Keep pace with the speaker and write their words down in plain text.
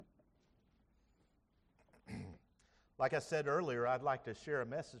Like I said earlier, I'd like to share a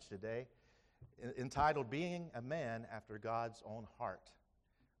message today entitled Being a Man After God's Own Heart.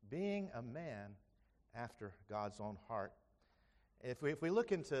 Being a man after God's own heart. If we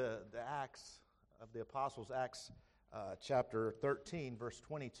look into the Acts of the Apostles, Acts chapter 13, verse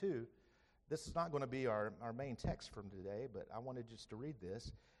 22, this is not going to be our main text from today, but I wanted just to read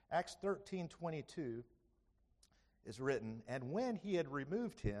this. Acts 13:22 is written, and when he had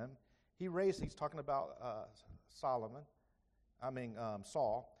removed him, he's talking about Saul,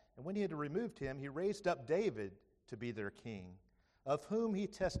 and when he had removed him, he raised up David to be their king, of whom he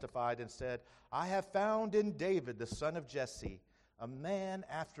testified and said, I have found in David, the son of Jesse, a man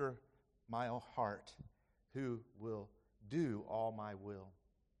after my own heart, who will do all my will.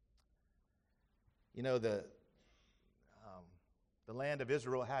 You know, the land of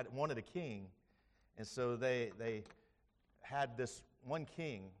Israel wanted a king, and so they had this one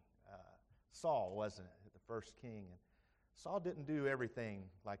king, Saul, wasn't it? The first king. And Saul didn't do everything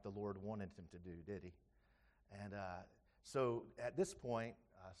like the Lord wanted him to do, did he? And so at this point,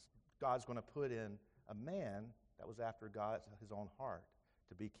 God's going to put in a man that was after his own heart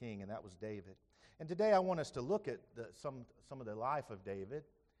to be king, and that was David. And today I want us to look at some of the life of David.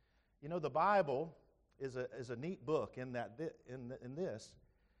 You know, the Bible is a neat book in that in this.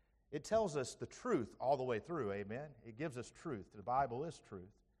 It tells us the truth all the way through, amen? It gives us truth. The Bible is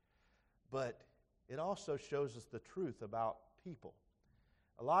truth. But it also shows us the truth about people.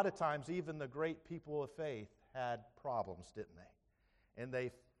 A lot of times, even the great people of faith had problems, didn't they? And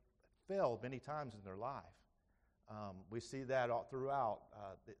they failed many times in their life. We see that all throughout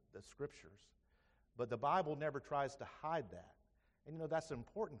the Scriptures. But the Bible never tries to hide that. And you know, that's an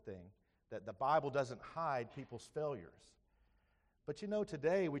important thing, that the Bible doesn't hide people's failures. But you know,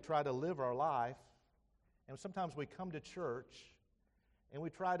 today we try to live our life, and sometimes we come to church and we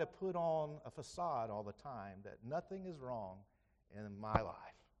try to put on a facade all the time that nothing is wrong in my life.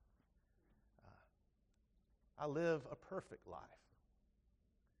 I live a perfect life.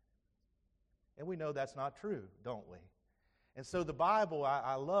 And we know that's not true, don't we? And so the Bible,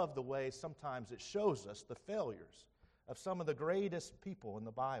 I love the way sometimes it shows us the failures of some of the greatest people in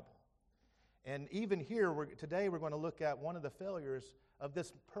the Bible. And even here, today we're going to look at one of the failures of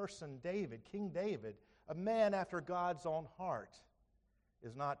this person, David, King David, a man after God's own heart,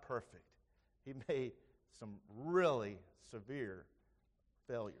 is not perfect. He made some really severe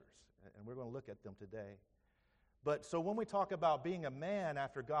failures, and we're going to look at them today. But so when we talk about being a man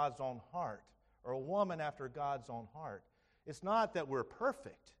after God's own heart, or a woman after God's own heart, it's not that we're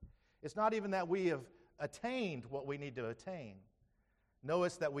perfect. It's not even that we have attained what we need to attain. No,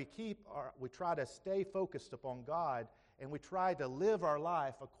 it's that we try to stay focused upon God, and we try to live our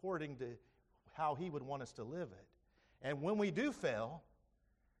life according to how He would want us to live it. And when we do fail,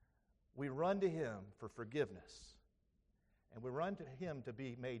 we run to Him for forgiveness. And we run to Him to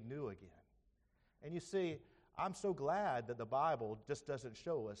be made new again. And you see, I'm so glad that the Bible just doesn't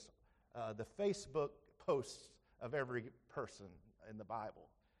show us the Facebook posts of every person in the Bible.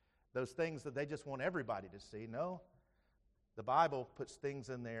 Those things that they just want everybody to see. No, the Bible puts things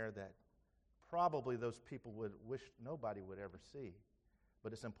in there that probably those people would wish nobody would ever see.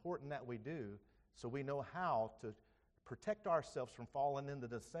 But it's important that we do, so we know how to protect ourselves from falling into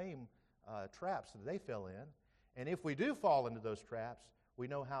the same traps that they fell in. And if we do fall into those traps, we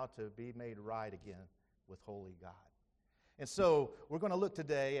know how to be made right again with holy God. And so we're going to look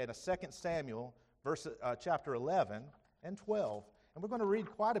today at 2 Samuel chapter 11 and 12. And we're going to read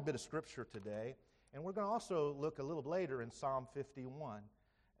quite a bit of Scripture today. And we're going to also look a little later in Psalm 51.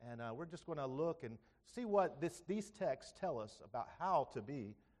 And we're just going to look and see what these texts tell us about how to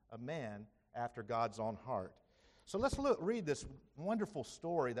be a man after God's own heart. So let's read this wonderful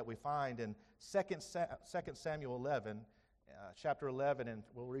story that we find in 2 Samuel 11, chapter 11, and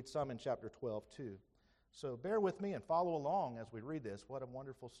we'll read some in chapter 12 too. So bear with me and follow along as we read this. What a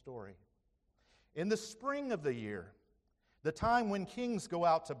wonderful story. In the spring of the year, the time when kings go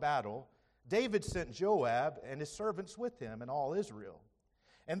out to battle, David sent Joab and his servants with him and all Israel.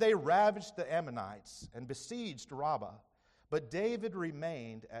 And they ravaged the Ammonites and besieged Rabbah, but David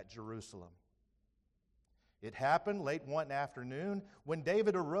remained at Jerusalem. It happened late one afternoon when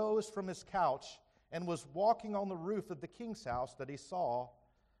David arose from his couch and was walking on the roof of the king's house that he saw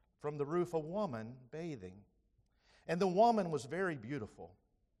from the roof a woman bathing. And the woman was very beautiful.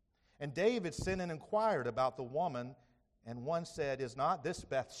 And David sent and inquired about the woman, and one said, Is not this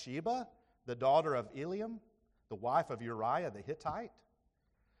Bathsheba, the daughter of Eliam, the wife of Uriah the Hittite?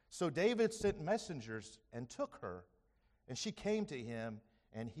 So David sent messengers and took her, and she came to him,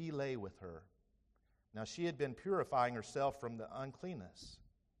 and he lay with her. Now she had been purifying herself from the uncleanness.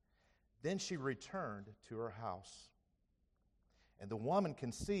 Then she returned to her house. And the woman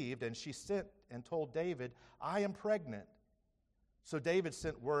conceived, and she sent and told David, I am pregnant. So David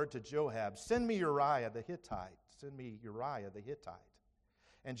sent word to Joab, send me Uriah the Hittite. Send me Uriah the Hittite.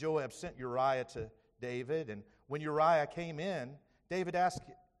 And Joab sent Uriah to David, and when Uriah came in, David asked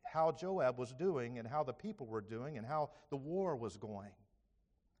how Joab was doing and how the people were doing and how the war was going.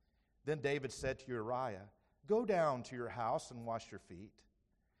 Then David said to Uriah, go down to your house and wash your feet.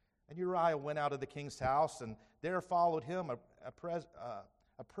 And Uriah went out of the king's house, and there followed him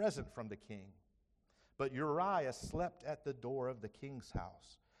a present from the king. But Uriah slept at the door of the king's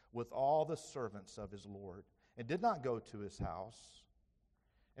house with all the servants of his lord, and did not go to his house.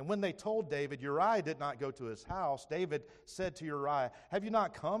 And when they told David Uriah did not go to his house, David said to Uriah, have you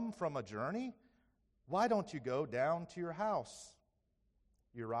not come from a journey? Why don't you go down to your house?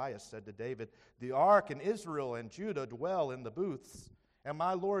 Uriah said to David, the ark and Israel and Judah dwell in the booths, and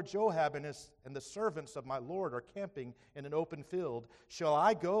my lord Joab and the servants of my lord are camping in an open field. Shall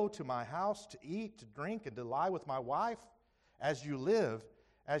I go to my house to eat, to drink, and to lie with my wife? As you live,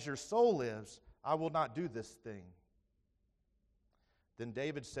 as your soul lives, I will not do this thing. Then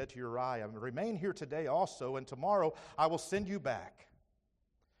David said to Uriah, remain here today also, and tomorrow I will send you back.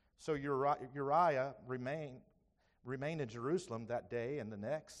 So Uriah remained in Jerusalem that day and the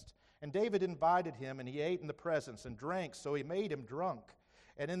next. And David invited him, and he ate in the presence and drank, so he made him drunk.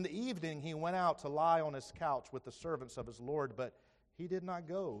 And in the evening he went out to lie on his couch with the servants of his Lord, but he did not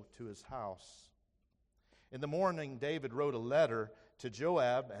go to his house. In the morning David wrote a letter to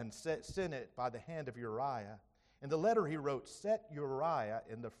Joab and sent it by the hand of Uriah. In the letter he wrote, set Uriah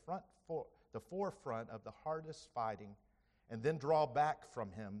in the forefront of the hardest fighting, and then draw back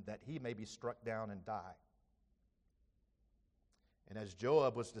from him that he may be struck down and die. And as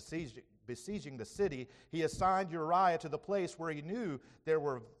Joab was besieging the city, he assigned Uriah to the place where he knew there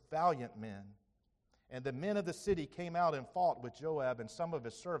were valiant men. And the men of the city came out and fought with Joab, and some of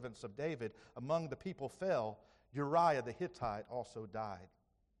his servants of David among the people fell. Uriah the Hittite also died.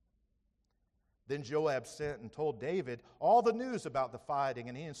 Then Joab sent and told David all the news about the fighting,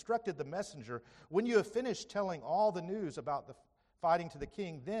 and he instructed the messenger, when you have finished telling all the news about the fighting to the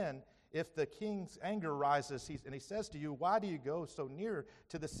king, then if the king's anger rises, and he says to you, why do you go so near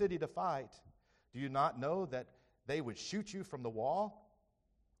to the city to fight? Do you not know that they would shoot you from the wall?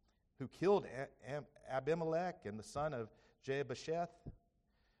 Who killed Abimelech and the son of Jebusheth?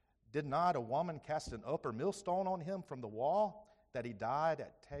 Did not a woman cast an upper millstone on him from the wall, that he died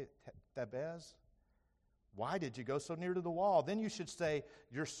at Thebez? Why did you go so near to the wall? Then you should say,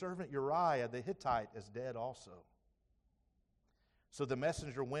 your servant Uriah the Hittite is dead also. So the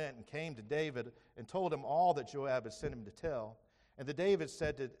messenger went and came to David and told him all that Joab had sent him to tell. And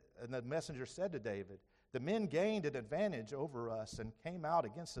the messenger said to David, the men gained an advantage over us and came out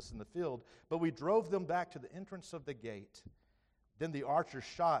against us in the field, but we drove them back to the entrance of the gate. Then the archers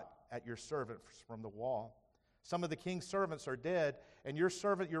shot at your servant from the wall. Some of the king's servants are dead, and your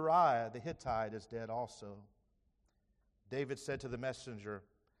servant Uriah the Hittite is dead also. David said to the messenger,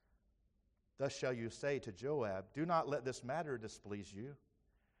 thus shall you say to Joab, do not let this matter displease you,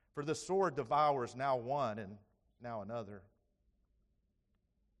 for the sword devours now one and now another.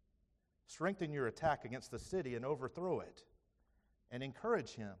 Strengthen your attack against the city and overthrow it, and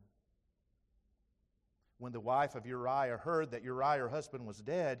encourage him. When the wife of Uriah heard that Uriah, her husband, was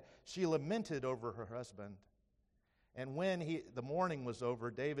dead, she lamented over her husband. And when the mourning was over,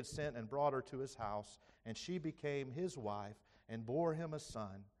 David sent and brought her to his house, and she became his wife and bore him a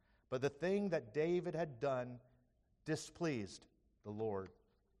son. But the thing that David had done displeased the Lord.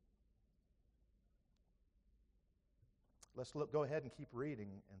 Let's go ahead and keep reading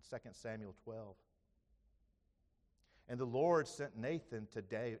in 2 Samuel 12. And the Lord sent Nathan to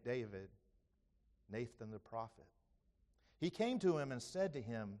David, Nathan the prophet. He came to him and said to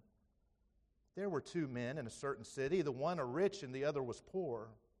him, there were two men in a certain city, the one a rich and the other was poor.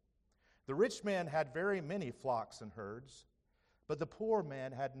 The rich man had very many flocks and herds, but the poor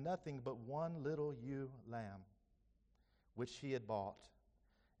man had nothing but one little ewe lamb, which he had bought.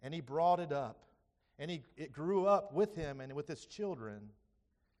 And he brought it up, and it grew up with him and with his children.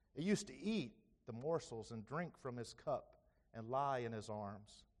 It used to eat the morsels and drink from his cup and lie in his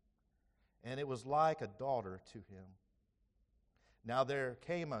arms. And it was like a daughter to him. Now there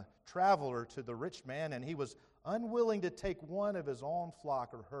came a traveler to the rich man, and he was unwilling to take one of his own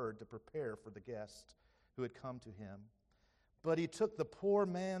flock or herd to prepare for the guest who had come to him. But he took the poor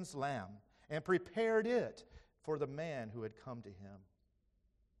man's lamb and prepared it for the man who had come to him.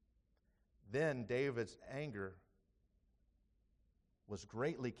 Then David's anger was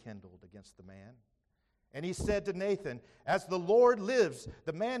greatly kindled against the man. And he said to Nathan, as the Lord lives,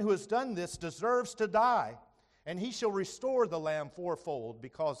 the man who has done this deserves to die. And he shall restore the lamb fourfold,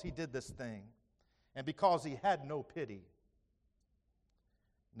 because he did this thing, and because he had no pity.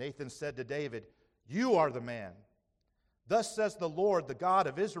 Nathan said to David, You are the man. Thus says the Lord, the God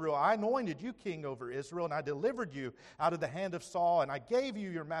of Israel, I anointed you king over Israel, and I delivered you out of the hand of Saul, and I gave you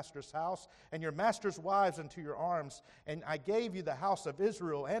your master's house and your master's wives into your arms, and I gave you the house of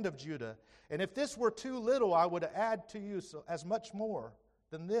Israel and of Judah. And if this were too little, I would add to you as much more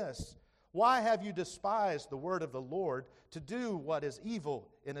than this. Why have you despised the word of the Lord to do what is evil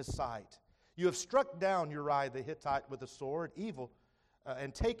in his sight? You have struck down Uriah the Hittite with a sword,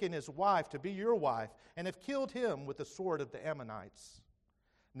 and taken his wife to be your wife, and have killed him with the sword of the Ammonites.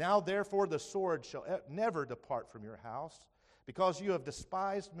 Now therefore the sword shall never depart from your house, because you have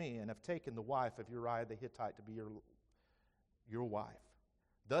despised me, and have taken the wife of Uriah the Hittite to be your wife.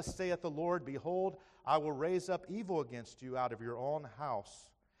 Thus saith the Lord, Behold, I will raise up evil against you out of your own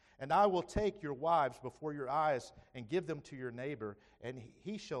house, and I will take your wives before your eyes, and give them to your neighbor, and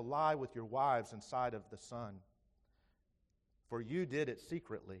he shall lie with your wives in sight of the sun. For you did it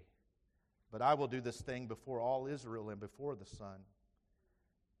secretly, but I will do this thing before all Israel and before the sun.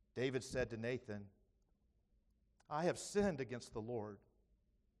 David said to Nathan, I have sinned against the Lord.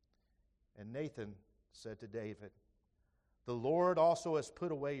 And Nathan said to David, The Lord also has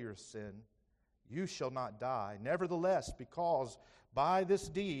put away your sin. You shall not die. Nevertheless, because by this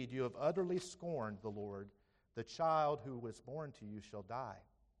deed you have utterly scorned the Lord, the child who was born to you shall die.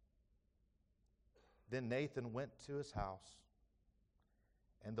 Then Nathan went to his house,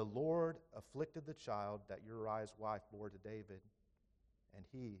 and the Lord afflicted the child that Uriah's wife bore to David, and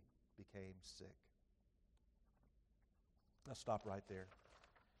he became sick. Let's stop right there.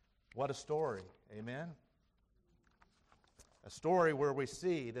 What a story, amen? A story where we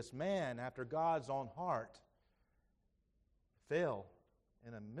see this man, after God's own heart, fell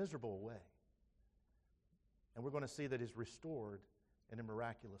in a miserable way. And we're going to see that he's restored in a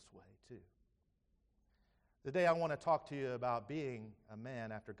miraculous way, too. Today I want to talk to you about being a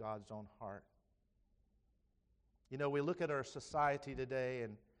man after God's own heart. You know, we look at our society today,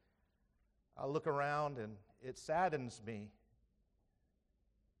 and I look around, and it saddens me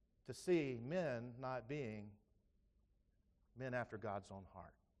to see men not being men after God's own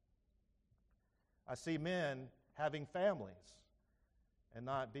heart. I see men having families and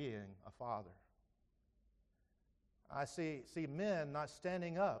not being a father. I see men not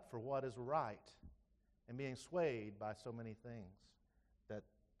standing up for what is right and being swayed by so many things that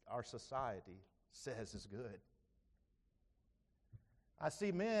our society says is good. I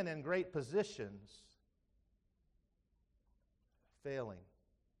see men in great positions failing.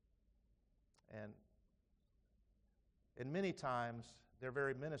 And many times, their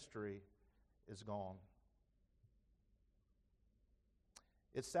very ministry is gone.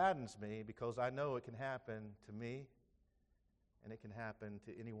 It saddens me because I know it can happen to me, and it can happen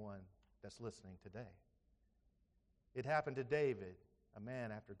to anyone that's listening today. It happened to David, a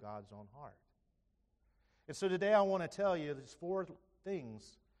man after God's own heart. And so today I want to tell you there's 4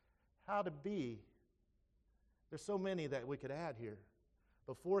 things how to be. There's so many that we could add here.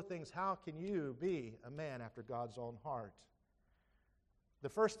 But 4 things, how can you be a man after God's own heart? The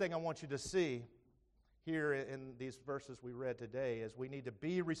first thing I want you to see here in these verses we read today is we need to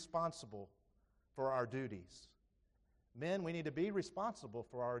be responsible for our duties. Men, we need to be responsible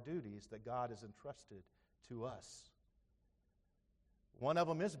for our duties that God has entrusted to us. One of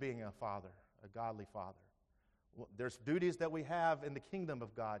them is being a father, a godly father. There's duties that we have in the kingdom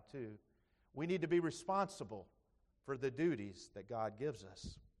of God too. We need to be responsible for the duties that God gives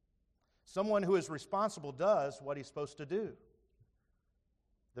us. Someone who is responsible does what he's supposed to do.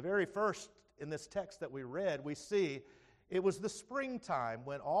 The very first in this text that we read, we see it was the springtime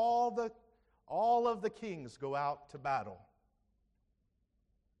when all of the kings go out to battle.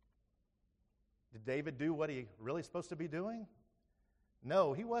 Did David do what he really supposed to be doing?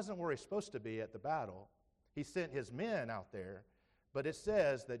 No, he wasn't where he's supposed to be at the battle. He sent his men out there, but it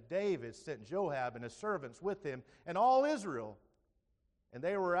says that David sent Joab and his servants with him and all Israel, and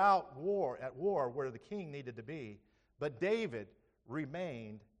they were out at war where the king needed to be. But David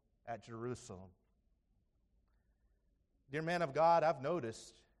remained at Jerusalem. Dear man of God, I've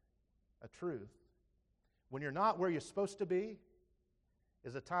noticed a truth. When you're not where you're supposed to be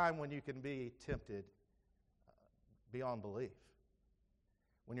is a time when you can be tempted beyond belief.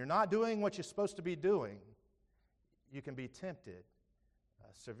 When you're not doing what you're supposed to be doing, you can be tempted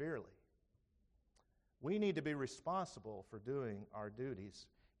severely. We need to be responsible for doing our duties.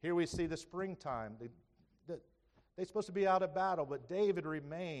 Here we see the springtime. They're supposed to be out of battle, but David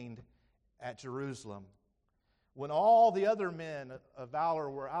remained at Jerusalem. When all the other men of valor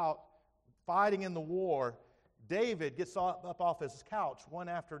were out fighting in the war, David gets up off his couch one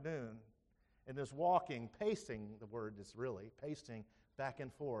afternoon and is walking, pacing, the word is really, pacing back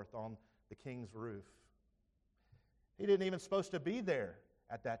and forth on the king's roof. He didn't even supposed to be there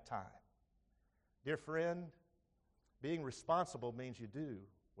at that time. Dear friend, being responsible means you do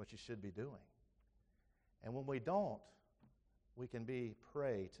what you should be doing. And when we don't, we can be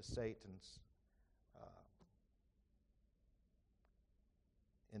prey to Satan's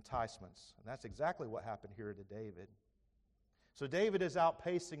enticements. And that's exactly what happened here to David. So David is out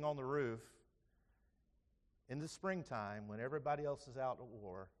pacing on the roof in the springtime when everybody else is out at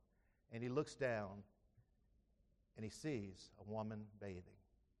war, and he looks down and he sees a woman bathing.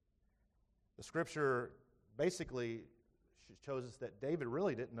 The scripture basically shows us that David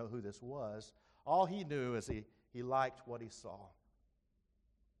really didn't know who this was. All he knew is he liked what he saw.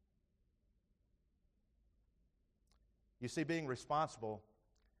 You see, being responsible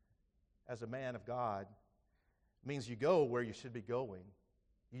as a man of God means you go where you should be going.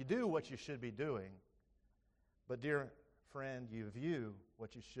 You do what you should be doing. But dear friend, you view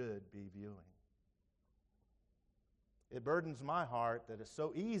what you should be viewing. It burdens my heart that it's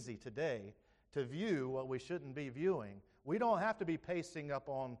so easy today to view what we shouldn't be viewing. We don't have to be pacing up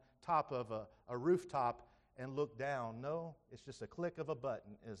on top of a rooftop and look down. No, it's just a click of a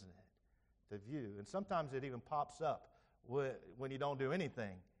button, isn't it, to view. And sometimes it even pops up when you don't do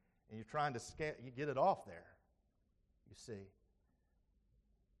anything and you're trying to you get it off there, you see.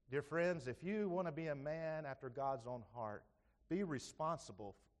 Dear friends, if you want to be a man after God's own heart, be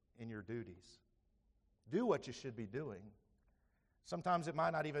responsible in your duties. Do what you should be doing. Sometimes it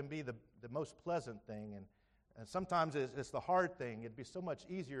might not even be the most pleasant thing, and sometimes it's the hard thing. It'd be so much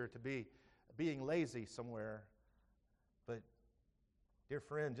easier to be being lazy somewhere. But, dear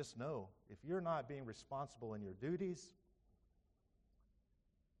friend, just know, if you're not being responsible in your duties,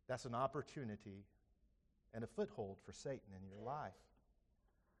 that's an opportunity and a foothold for Satan in your life.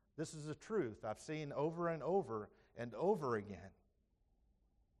 This is the truth I've seen over and over and over again.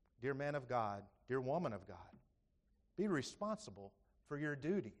 Dear man of God, dear woman of God, be responsible for your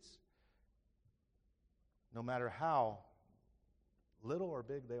duties, no matter how little or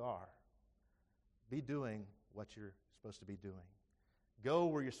big they are. Be doing what you're supposed to be doing. Go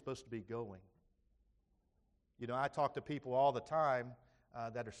where you're supposed to be going. You know, I talk to people all the time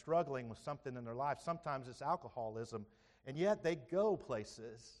that are struggling with something in their life. Sometimes it's alcoholism, and yet they go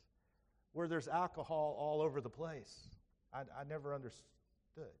places where there's alcohol all over the place. I never understood,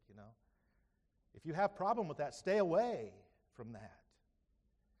 you know. If you have problem with that, stay away from that.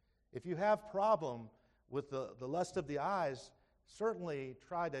 If you have problem with the lust of the eyes, certainly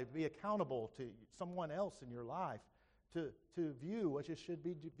try to be accountable to someone else in your life to view what you should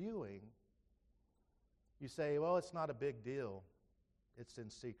be viewing. You say, well, it's not a big deal. It's in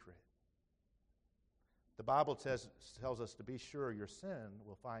secret. The Bible tells us to be sure your sin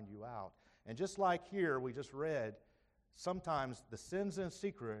will find you out. And just like here we just read, sometimes the sins in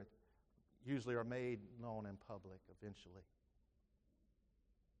secret usually are made known in public eventually.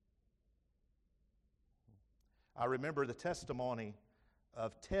 I remember the testimony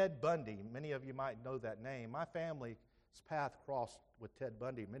of Ted Bundy. Many of you might know that name. My family's path crossed with Ted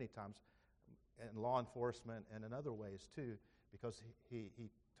Bundy many times in law enforcement and in other ways too, because he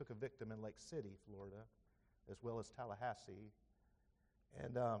took a victim in Lake City, Florida, as well as Tallahassee.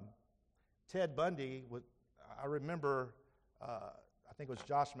 And Ted Bundy, I remember, I think it was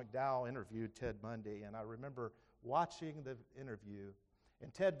Josh McDowell interviewed Ted Bundy, and I remember watching the interview.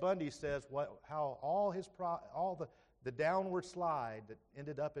 And Ted Bundy says how all the downward slide that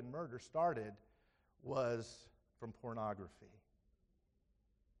ended up in murder started was from pornography.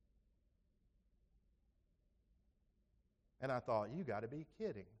 And I thought, you got to be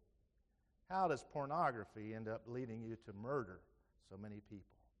kidding. How does pornography end up leading you to murder so many people?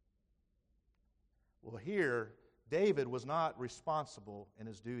 Well, here, David was not responsible in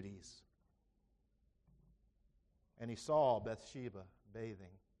his duties. And he saw Bathsheba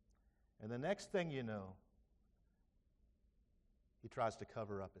bathing. And the next thing you know, he tries to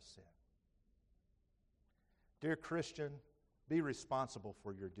cover up his sin. Dear Christian, be responsible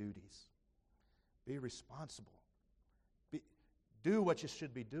for your duties. Be responsible. Do what you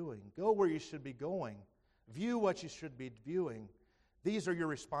should be doing. Go where you should be going. View what you should be viewing. These are your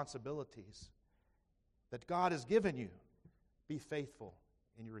responsibilities that God has given you. Be faithful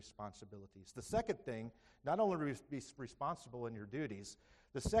in your responsibilities. The second thing, not only be responsible in your duties,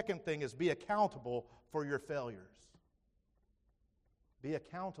 the second thing is be accountable for your failures. Be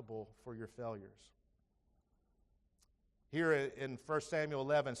accountable for your failures. Here in 1 Samuel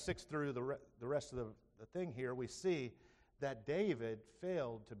 11, 6 through the rest of the thing here, we see that David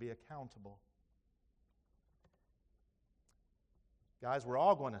failed to be accountable. Guys, we're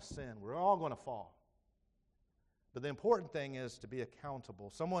all going to sin. We're all going to fall. But the important thing is to be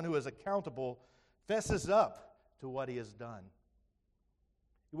accountable. Someone who is accountable fesses up to what he has done.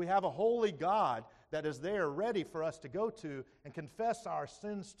 We have a holy God that is there ready for us to go to and confess our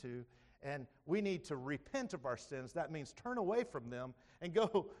sins to, and we need to repent of our sins. That means turn away from them and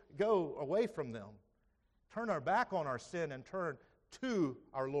go away from them. Turn our back on our sin and turn to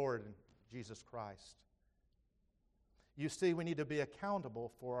our Lord Jesus Christ. You see, we need to be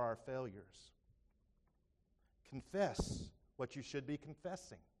accountable for our failures. Confess what you should be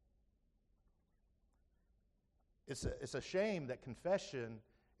confessing. It's a shame that confession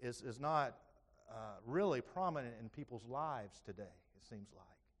is not really prominent in people's lives today, it seems like.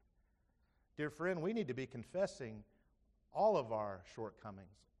 Dear friend, we need to be confessing all of our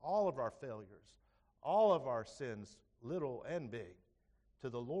shortcomings, all of our failures, all of our sins, little and big, to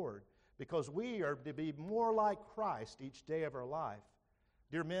the Lord, because we are to be more like Christ each day of our life.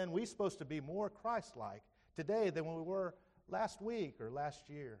 Dear men, we're supposed to be more Christ-like today than we were last week or last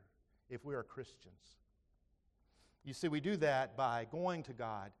year if we are Christians. You see, we do that by going to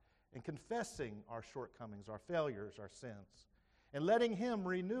God and confessing our shortcomings, our failures, our sins, and letting Him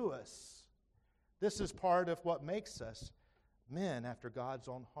renew us. This is part of what makes us men after God's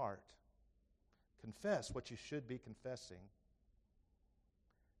own heart. Confess what you should be confessing.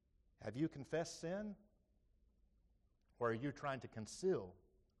 Have you confessed sin? Or are you trying to conceal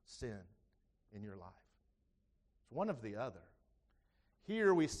sin in your life? It's one of the other.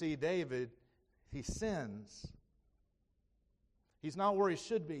 Here we see David, he sins. He's not where he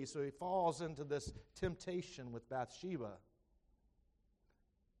should be, so he falls into this temptation with Bathsheba.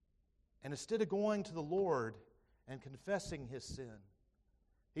 And instead of going to the Lord and confessing his sin,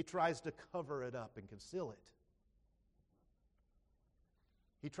 he tries to cover it up and conceal it.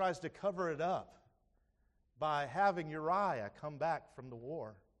 He tries to cover it up by having Uriah come back from the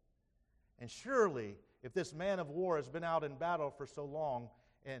war. And surely, if this man of war has been out in battle for so long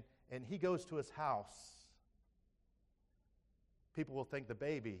and he goes to his house, people will think the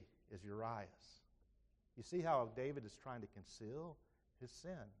baby is Uriah's. You see how David is trying to conceal his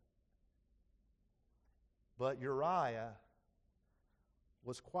sin. But Uriah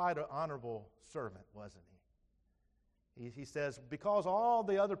was quite an honorable servant, wasn't he? He says, because all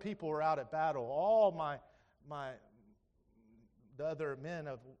the other people were out at battle, all the other men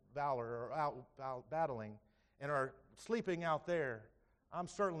of valor are out battling and are sleeping out there, I'm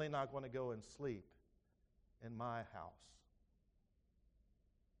certainly not going to go and sleep in my house.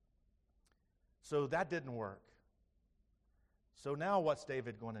 So that didn't work. So now what's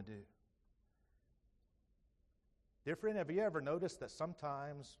David going to do? Dear friend, have you ever noticed that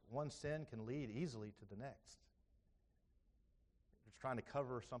sometimes one sin can lead easily to the next? You're trying to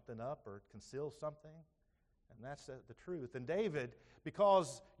cover something up or conceal something, and that's the truth. And David,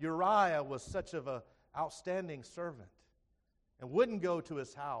 because Uriah was such of an outstanding servant and wouldn't go to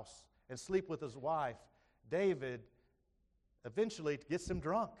his house and sleep with his wife, David eventually gets him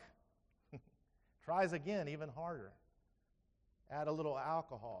drunk. Tries again, even harder. Add a little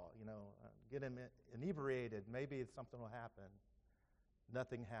alcohol, get him inebriated. Maybe something will happen.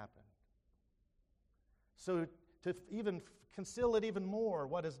 Nothing happened. So to even conceal it even more,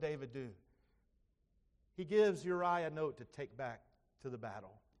 what does David do? He gives Uriah a note to take back to the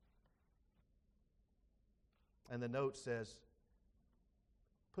battle. And the note says,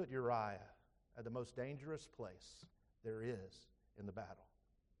 put Uriah at the most dangerous place there is in the battle,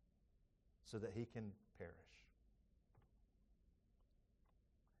 so that he can perish.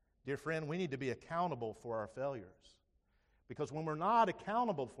 Dear friend, we need to be accountable for our failures. Because when we're not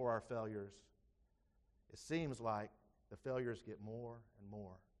accountable for our failures, it seems like the failures get more and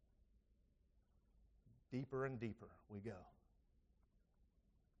more. Deeper and deeper we go.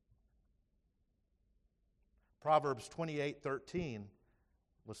 Proverbs 28:13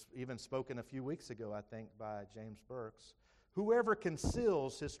 was even spoken a few weeks ago, I think, by James Burks. Whoever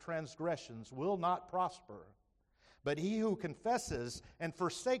conceals his transgressions will not prosper, but he who confesses and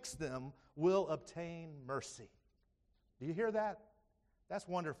forsakes them will obtain mercy. Do you hear that? That's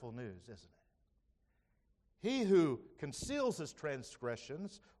wonderful news, isn't it? He who conceals his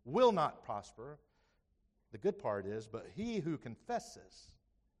transgressions will not prosper. The good part is, but he who confesses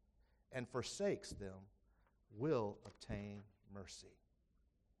and forsakes them will obtain mercy.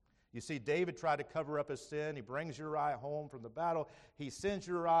 You see, David tried to cover up his sin. He brings Uriah home from the battle. He sends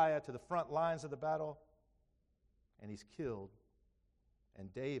Uriah to the front lines of the battle, and he's killed.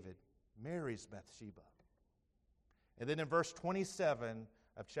 And David marries Bathsheba. And then in verse 27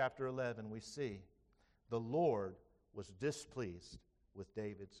 of chapter 11, we see the Lord was displeased with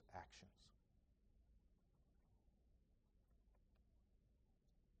David's actions.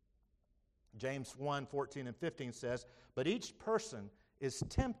 James 1:14 and 15 says, "But each person is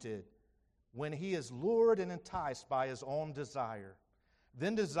tempted when he is lured and enticed by his own desire.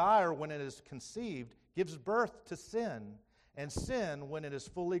 Then desire, when it is conceived, gives birth to sin, and sin, when it is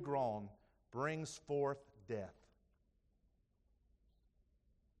fully grown, brings forth death."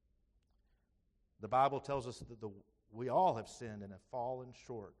 The Bible tells us that we all have sinned and have fallen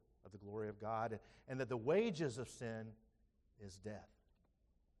short of the glory of God, and that the wages of sin is death.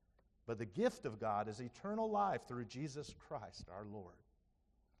 But the gift of God is eternal life through Jesus Christ our Lord.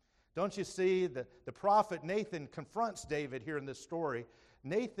 Don't you see that the prophet Nathan confronts David here in this story?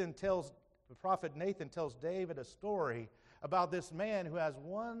 The prophet Nathan tells David a story about this man who has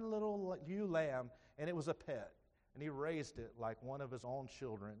one little ewe lamb, and it was a pet, and he raised it like one of his own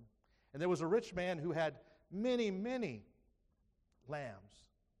children. And there was a rich man who had many, many lambs.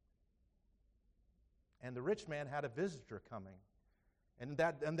 And the rich man had a visitor coming. And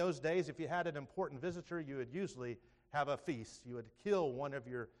in those days, if you had an important visitor, you would usually have a feast. You would kill one of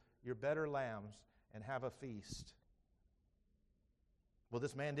your better lambs and have a feast. Well,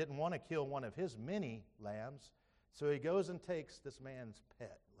 this man didn't want to kill one of his many lambs, so he goes and takes this man's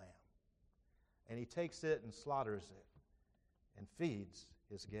pet lamb. And he takes it and slaughters it and feeds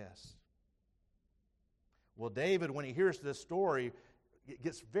his guests. Well, David, when he hears this story,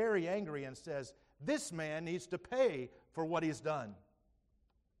 gets very angry and says, "This man needs to pay for what he's done."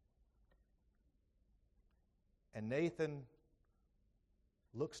 And Nathan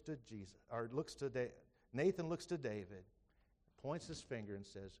looks to David, points his finger and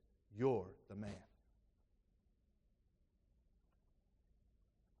says, "You're the man."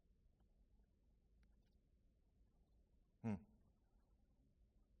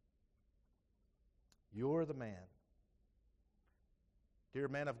 You're the man. Dear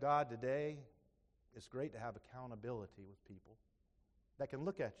man of God, today it's great to have accountability with people that can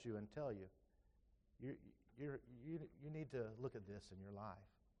look at you and tell you, you need to look at this in your life.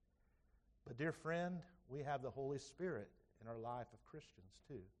 But dear friend, we have the Holy Spirit in our life of Christians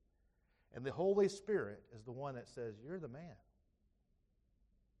too. And the Holy Spirit is the one that says, "You're the man.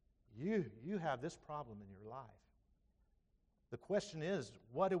 You have this problem in your life." The question is,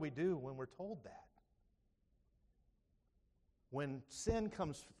 what do we do when we're told that? When sin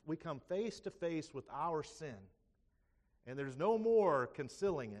comes, we come face to face with our sin, and there's no more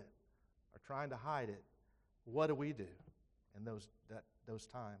concealing it or trying to hide it. What do we do in those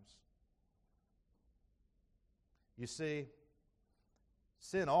times? You see,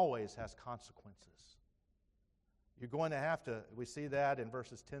 sin always has consequences. You're going to have to, we see that in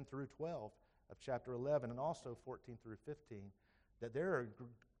verses 10 through 12 of chapter 11, and also 14 through 15, that there are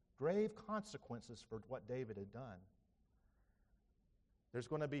grave consequences for what David had done. There's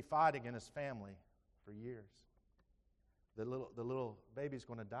going to be fighting in his family for years. The little baby's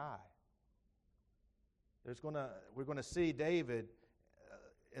going to die. We're going to see David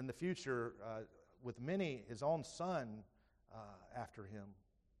in the future with his own son after him.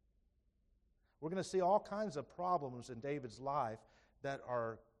 We're going to see all kinds of problems in David's life that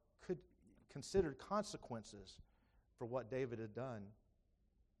are considered consequences for what David had done.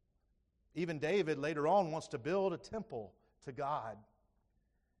 Even David later on wants to build a temple to God.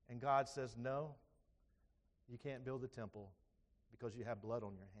 And God says, "No, you can't build the temple because you have blood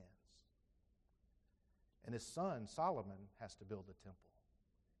on your hands." And his son, Solomon, has to build the temple.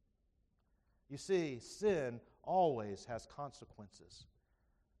 You see, sin always has consequences.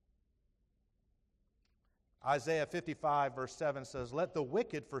 Isaiah 55, verse 7 says, "Let the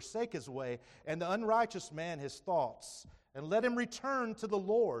wicked forsake his way, and the unrighteous man his thoughts, and let him return to the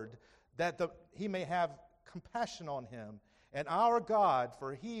Lord, that he may have compassion on him, and our God,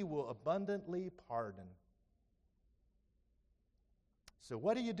 for he will abundantly pardon." So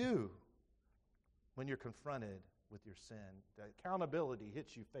what do you do when you're confronted with your sin? The accountability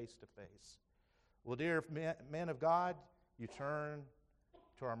hits you face to face. Well, dear man of God, you turn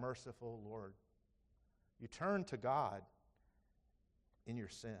to our merciful Lord. You turn to God in your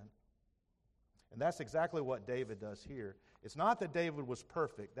sin. And that's exactly what David does here. It's not that David was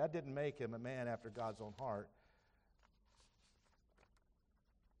perfect. That didn't make him a man after God's own heart.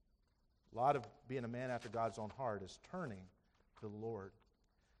 A lot of being a man after God's own heart is turning to the Lord.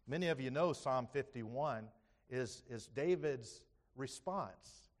 Many of you know Psalm 51 is David's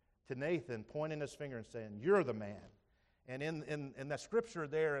response to Nathan pointing his finger and saying, "You're the man." And in that scripture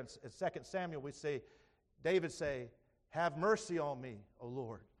there in 2 Samuel, we see David say, "Have mercy on me, O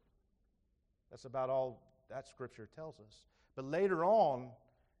Lord." That's about all that scripture tells us. But later on,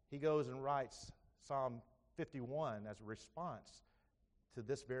 he goes and writes Psalm 51 as a response to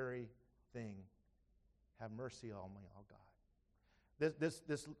this very thing. "Have mercy on me, O God."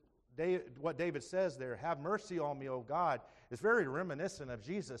 what David says there, have mercy on me, O God, is very reminiscent of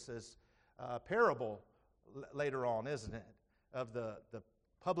Jesus' parable later on, isn't it? Of the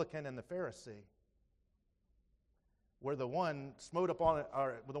publican and the Pharisee. Where the one smote upon it,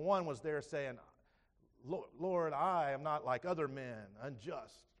 or the one was there saying, Lord, I am not like other men,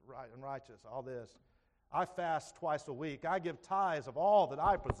 unjust, right, unrighteous, all this. I fast twice a week. I give tithes of all that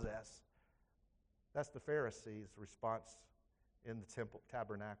I possess. That's the Pharisees' response in the temple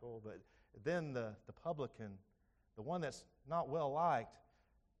tabernacle. But then the publican, the one that's not well liked,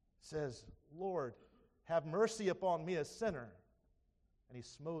 says, Lord, have mercy upon me, a sinner. And he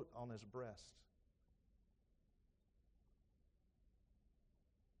smote on his breast.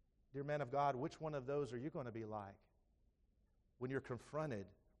 Dear man of God, which one of those are you going to be like when you're confronted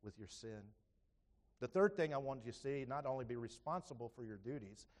with your sin? The third thing I want you to see, not only be responsible for your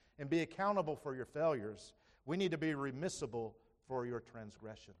duties and be accountable for your failures, we need to be remissible for your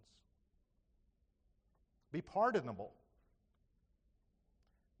transgressions. Be pardonable.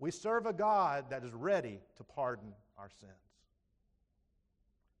 We serve a God that is ready to pardon our sins.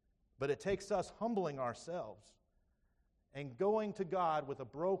 But it takes us humbling ourselves and going to God with a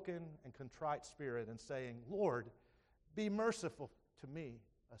broken and contrite spirit and saying, Lord, be merciful to me,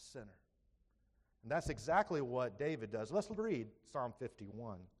 a sinner. And that's exactly what David does. Let's read Psalm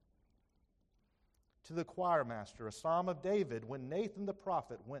 51. To the choir master, a psalm of David, when Nathan the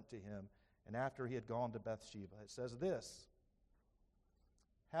prophet went to him, and after he had gone to Bathsheba. It says this,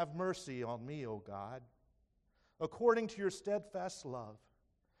 have mercy on me, O God, according to your steadfast love.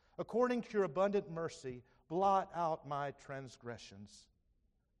 According to your abundant mercy, blot out my transgressions.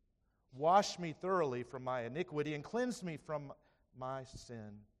 Wash me thoroughly from my iniquity and cleanse me from my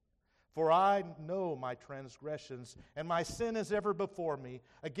sin. For I know my transgressions, and my sin is ever before me.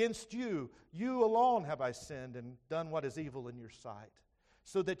 Against you, you alone have I sinned and done what is evil in your sight,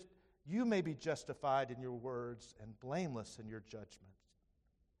 so that you may be justified in your words and blameless in your judgments.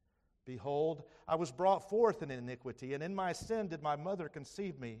 Behold, I was brought forth in iniquity, and in my sin did my mother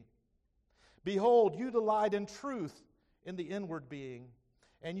conceive me. Behold, you delight in truth in the inward being,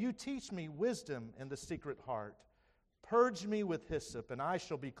 and you teach me wisdom in the secret heart. Purge me with hyssop, and I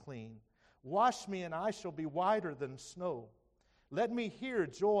shall be clean. Wash me, and I shall be whiter than snow. Let me hear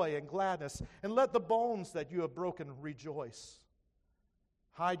joy and gladness, and let the bones that you have broken rejoice.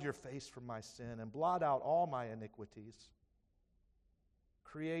 Hide your face from my sin, and blot out all my iniquities.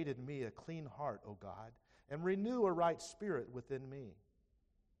 Create in me a clean heart, O God, and renew a right spirit within me.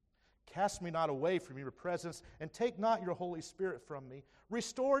 Cast me not away from your presence, and take not your Holy Spirit from me.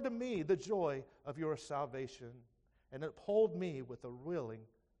 Restore to me the joy of your salvation, and uphold me with a willing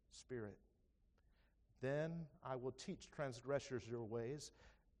spirit. Then I will teach transgressors your ways,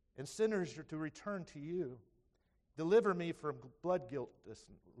 and sinners to return to you. Deliver me from blood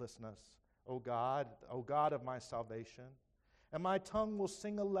guiltlessness, O God of my salvation, and my tongue will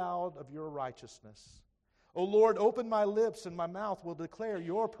sing aloud of your righteousness. O Lord, open my lips, and my mouth will declare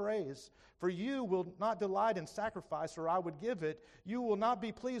your praise. For you will not delight in sacrifice, or I would give it. You will not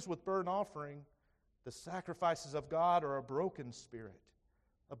be pleased with burnt offering. The sacrifices of God are a broken spirit,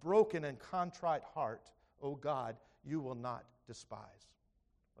 a broken and contrite heart. O God, you will not despise.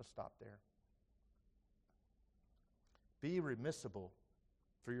 Let's stop there. Be remissible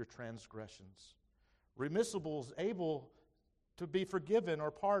for your transgressions. Remissible is able to be forgiven or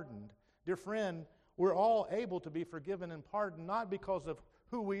pardoned. Dear friend, we're all able to be forgiven and pardoned, not because of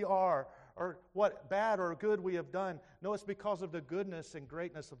who we are or what bad or good we have done. No, it's because of the goodness and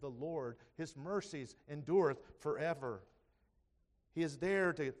greatness of the Lord. His mercies endureth forever. He is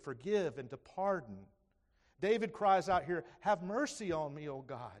there to forgive and to pardon. David cries out here, have mercy on me, O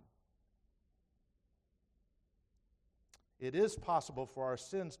God. It is possible for our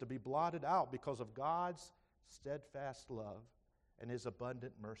sins to be blotted out because of God's steadfast love and His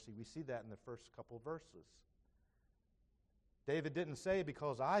abundant mercy. We see that in the first couple of verses. David didn't say,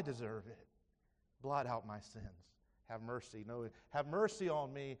 because I deserve it, blot out my sins. Have mercy. No, have mercy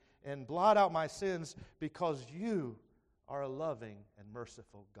on me and blot out my sins because you are a loving and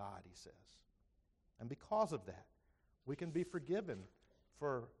merciful God, he says. And because of that, we can be forgiven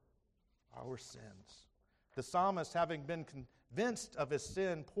for our sins. The psalmist, having been convinced of his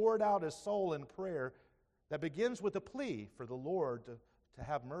sin, poured out his soul in prayer that begins with a plea for the Lord to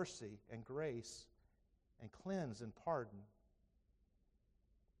have mercy and grace and cleanse and pardon.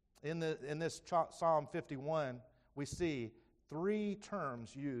 In this Psalm 51, we see three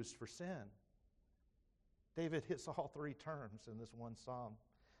terms used for sin. David hits all three terms in this one psalm.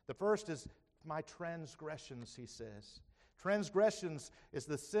 The first is, my transgressions, he says. Transgressions is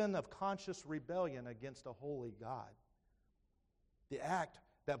the sin of conscious rebellion against a holy God. The act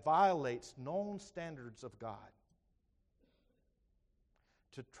that violates known standards of God.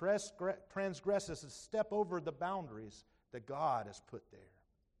 To transgress is to step over the boundaries that God has put there.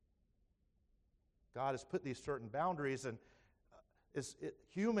 God has put these certain boundaries, and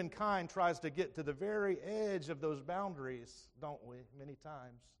humankind tries to get to the very edge of those boundaries, don't we, many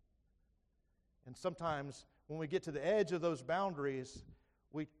times? And sometimes when we get to the edge of those boundaries,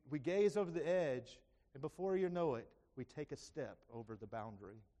 we gaze over the edge, and before you know it, we take a step over the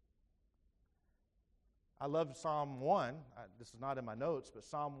boundary. I love Psalm 1. This is not in my notes, but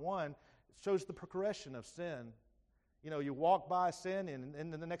Psalm 1 shows the progression of sin. You know, you walk by sin,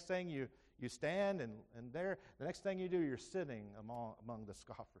 and the next thing you stand, and there, the next thing you do, you're sitting among the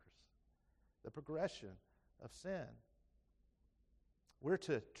scoffers. The progression of sin. We're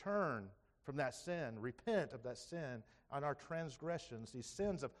to turn from that sin, repent of that sin on our transgressions, these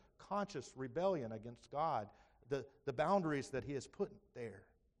sins of conscious rebellion against God, the boundaries that He has put there.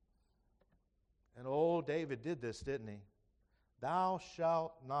 And old David did this, didn't he? Thou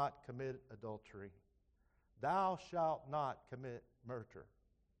shalt not commit adultery. Thou shalt not commit murder.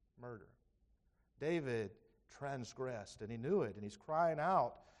 David transgressed, and he knew it, and he's crying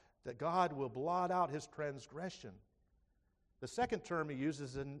out that God will blot out his transgression. The second term he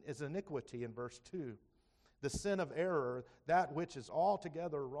uses is iniquity in verse 2. The sin of error, that which is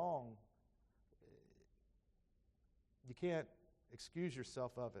altogether wrong. You can't excuse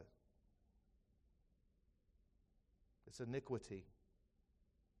yourself of it. It's iniquity.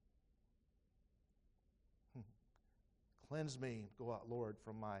 Cleanse me, go out, Lord,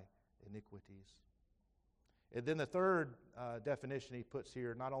 from my iniquities. And then the third definition he puts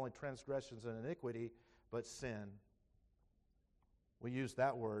here, not only transgressions and iniquity, but sin. We use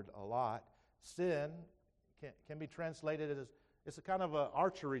that word a lot. Sin can be translated as, it's a kind of an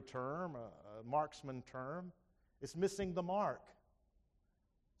archery term, a marksman term. It's missing the mark.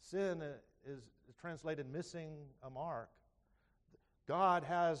 Sin is translated missing a mark. God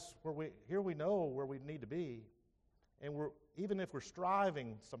has, here we know where we need to be. And even if we're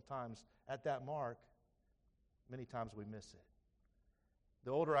striving sometimes at that mark, many times we miss it.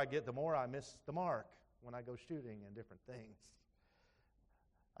 The older I get, the more I miss the mark when I go shooting and different things.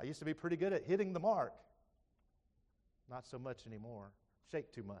 I used to be pretty good at hitting the mark. Not so much anymore.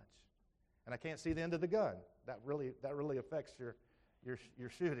 Shake too much. And I can't see the end of the gun. That really affects your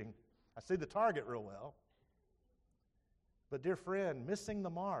shooting. I see the target real well. But dear friend, missing the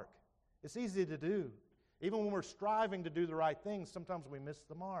mark, it's easy to do. Even when we're striving to do the right things, sometimes we miss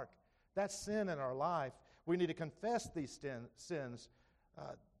the mark. That's sin in our life. We need to confess these sins,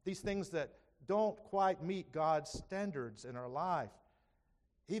 these things that don't quite meet God's standards in our life.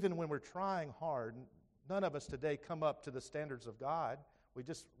 Even when we're trying hard, none of us today come up to the standards of God. We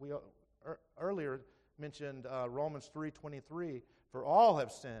earlier mentioned Romans 3:23, for all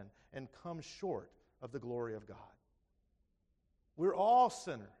have sinned and come short of the glory of God. We're all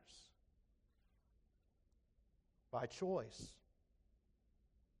sinners by choice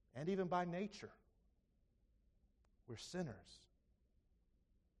and even by nature. We're sinners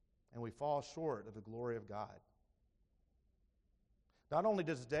and we fall short of the glory of God. Not only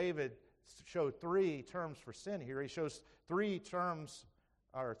does David show three terms for sin here, he shows three terms,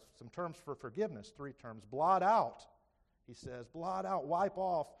 or some terms for forgiveness, three terms. Blot out, he says. Blot out, wipe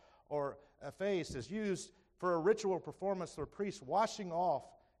off, or efface is used for a ritual performance or priest washing off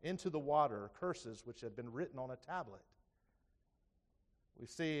into the water curses which had been written on a tablet. We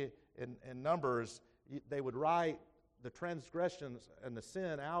see in Numbers, they would write the transgressions and the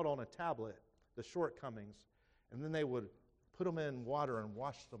sin out on a tablet, the shortcomings, and then they would put them in water and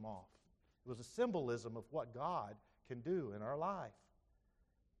wash them off. It was a symbolism of what God can do in our life.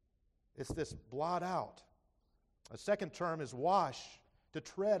 It's this blot out. A second term is wash, to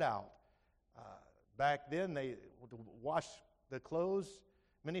tread out. Back then, they would wash the clothes.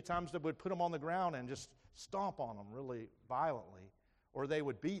 Many times they would put them on the ground and just stomp on them really violently. Or they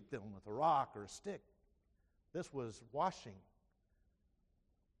would beat them with a rock or a stick. This was washing.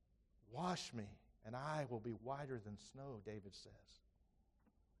 Wash me, and I will be whiter than snow, David says.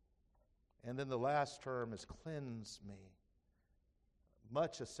 And then the last term is cleanse me.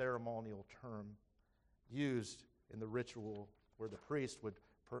 Much a ceremonial term used in the ritual where the priest would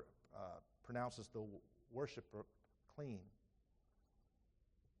pronounces the worshiper clean.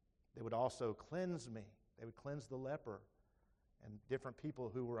 They would also cleanse me. They would cleanse the leper and different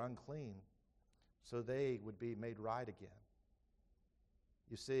people who were unclean so they would be made right again.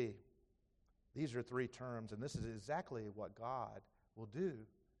 You see, these are three terms, and this is exactly what God will do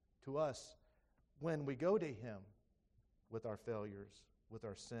to us when we go to Him with our failures, with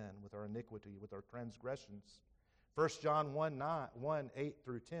our sin, with our iniquity, with our transgressions. 1 John 1, 8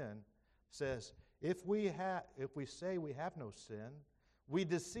 through 10 says, if we say we have no sin, we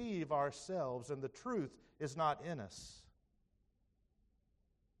deceive ourselves and the truth is not in us.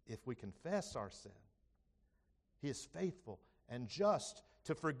 If we confess our sin, He is faithful and just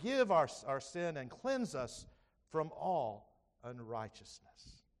to forgive our sin and cleanse us from all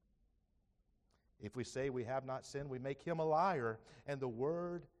unrighteousness. If we say we have not sinned, we make Him a liar, and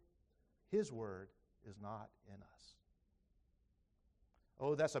His word, is not in us.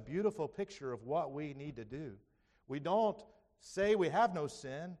 Oh, that's a beautiful picture of what we need to do. We don't say we have no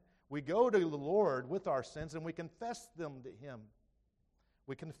sin. We go to the Lord with our sins and we confess them to Him.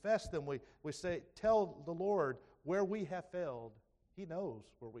 We confess them. We say, tell the Lord where we have failed. He knows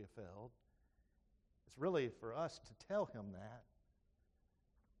where we have failed. It's really for us to tell Him that.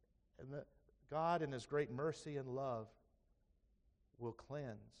 And that God in His great mercy and love will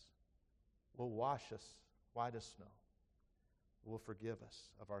cleanse, will wash us white as snow, will forgive us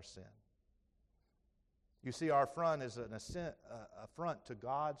of our sin. You see, our front is an affront to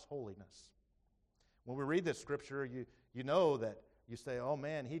God's holiness. When we read this scripture, you know that you say, oh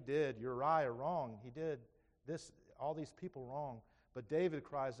man, he did Uriah wrong. He did this, all these people wrong. But David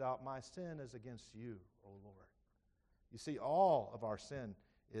cries out, my sin is against you, O Lord. You see, all of our sin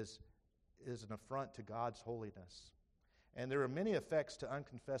is an affront to God's holiness. And there are many effects to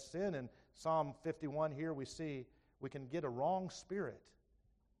unconfessed sin. In Psalm 51 here we see we can get a wrong spirit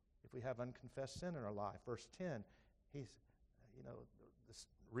if we have unconfessed sin in our life. Verse 10,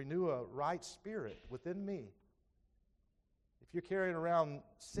 renew a right spirit within me. If you're carrying around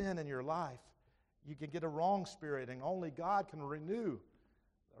sin in your life, you can get a wrong spirit, and only God can renew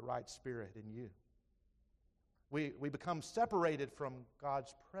a right spirit in you. We become separated from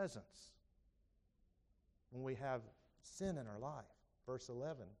God's presence when we have sin in our life. Verse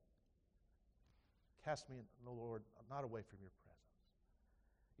 11, cast me, O Lord, not away from your presence.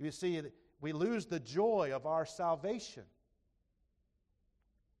 You see, we lose the joy of our salvation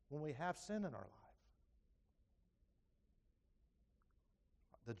when we have sin in our life.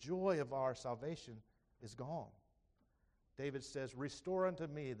 The joy of our salvation is gone. David says, restore unto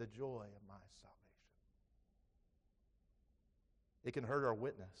me the joy of my salvation. It can hurt our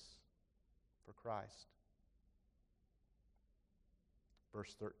witness for Christ.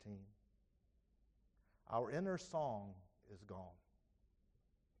 Verse 13, our inner song is gone.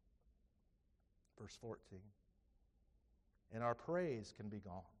 Verse 14, and our praise can be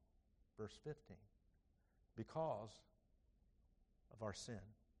gone. Verse 15, because of our sin.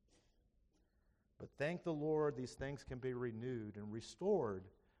 But thank the Lord, these things can be renewed and restored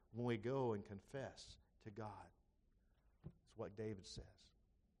when we go and confess to God. That's what David says.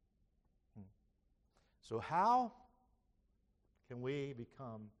 So how can we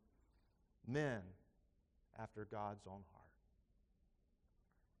become men after God's own heart?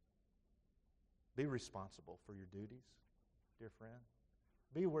 Be responsible for your duties, dear friend.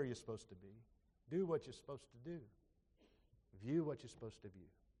 Be where you're supposed to be. Do what you're supposed to do. View what you're supposed to view.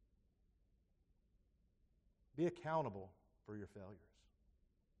 Be accountable for your failures.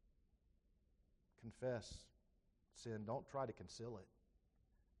 Confess sin. Don't try to conceal it.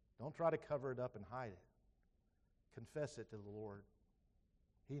 Don't try to cover it up and hide it. Confess it to the Lord.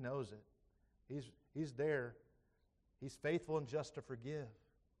 He knows it. He's there. He's faithful and just to forgive.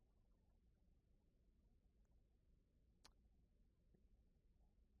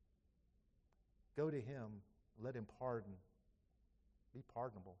 Go to Him. Let Him pardon. Be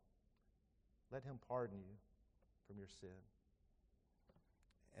pardonable. Let Him pardon you from your sin.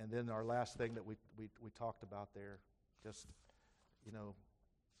 And then our last thing that we talked about there, just,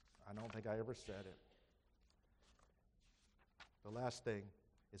 I don't think I ever said it. The last thing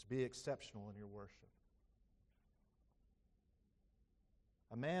is be exceptional in your worship.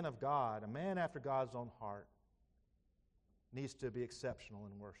 A man of God, a man after God's own heart, needs to be exceptional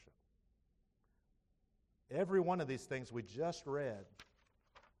in worship. Every one of these things we just read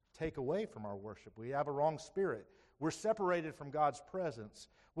take away from our worship. We have a wrong spirit. We're separated from God's presence.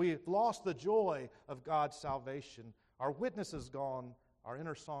 We've lost the joy of God's salvation. Our witness is gone. Our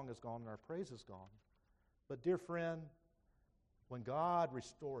inner song is gone. And our praise is gone. But dear friend, when God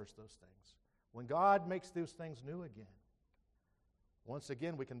restores those things, when God makes those things new again, once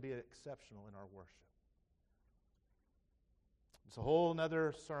again we can be exceptional in our worship. It's a whole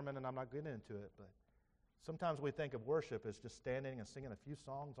other sermon, and I'm not getting into it, but sometimes we think of worship as just standing and singing a few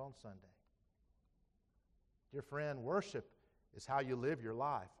songs on Sunday. Dear friend, worship is how you live your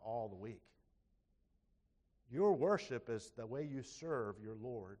life all the week. Your worship is the way you serve your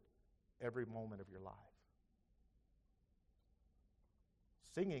Lord every moment of your life.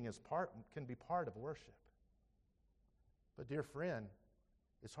 Singing can be part of worship. But dear friend,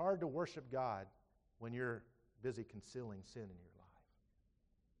 it's hard to worship God when you're busy concealing sin in your life.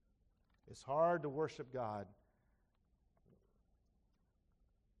 It's hard to worship God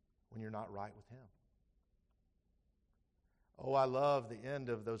when you're not right with Him. Oh, I love the end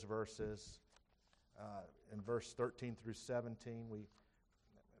of those verses. In verse 13 through 17,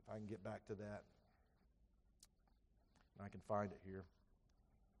 if I can get back to that, I can find it here.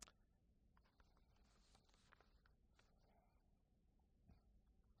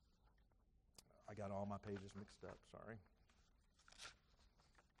 I got all my pages mixed up, sorry.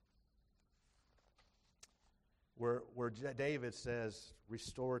 Where David says,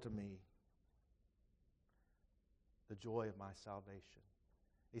 "Restore to me the joy of my salvation."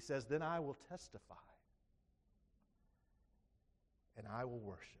 He says, "Then I will testify, and I will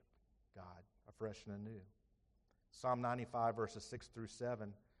worship God afresh and anew." Psalm 95, verses 6 through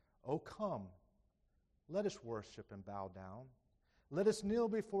 7. "O come, let us worship and bow down. Let us kneel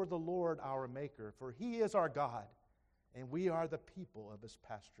before the Lord our Maker, for He is our God, and we are the people of His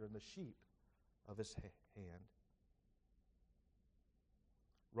pasture and the sheep of His hand."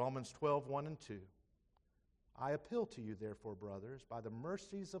 Romans 12, 1 and 2. "I appeal to you, therefore, brothers, by the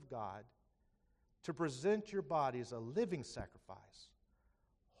mercies of God, to present your bodies a living sacrifice,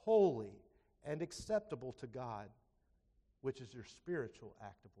 holy and acceptable to God, which is your spiritual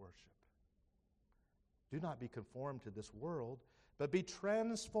act of worship. Do not be conformed to this world, but be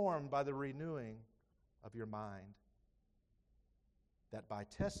transformed by the renewing of your mind, that by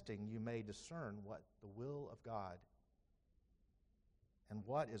testing you may discern what the will of God and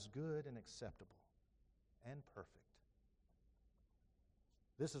what is good and acceptable and perfect."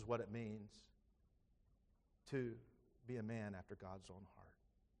 This is what it means to be a man after God's own heart.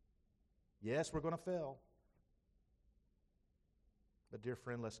 Yes, we're going to fail. But dear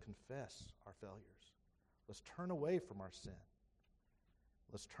friend, let's confess our failures. Let's turn away from our sin.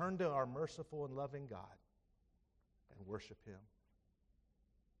 Let's turn to our merciful and loving God and worship Him.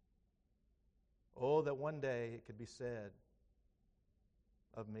 Oh, that one day it could be said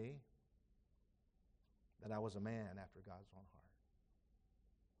of me that I was a man after God's own heart.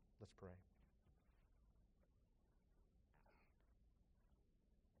 Let's pray.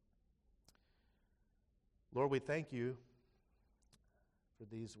 Lord, we thank you for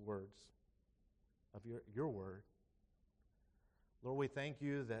these words of your word. Lord, we thank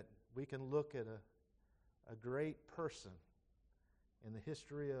you that we can look at a great person in the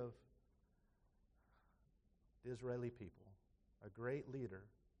history of the Israeli people, a great leader,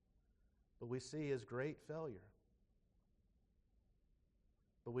 but we see his great failure.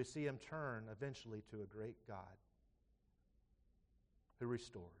 But we see him turn eventually to a great God who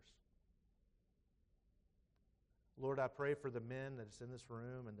restores. Lord, I pray for the men that's in this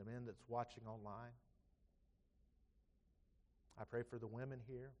room and the men that's watching online. I pray for the women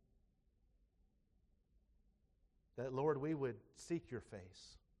here. That, Lord, we would seek your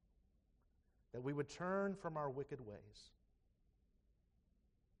face. That we would turn from our wicked ways.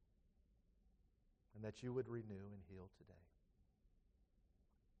 And that you would renew and heal today.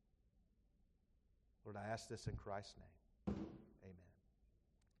 Lord, I ask this in Christ's name. Amen.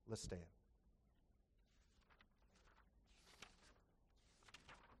 Let's stand.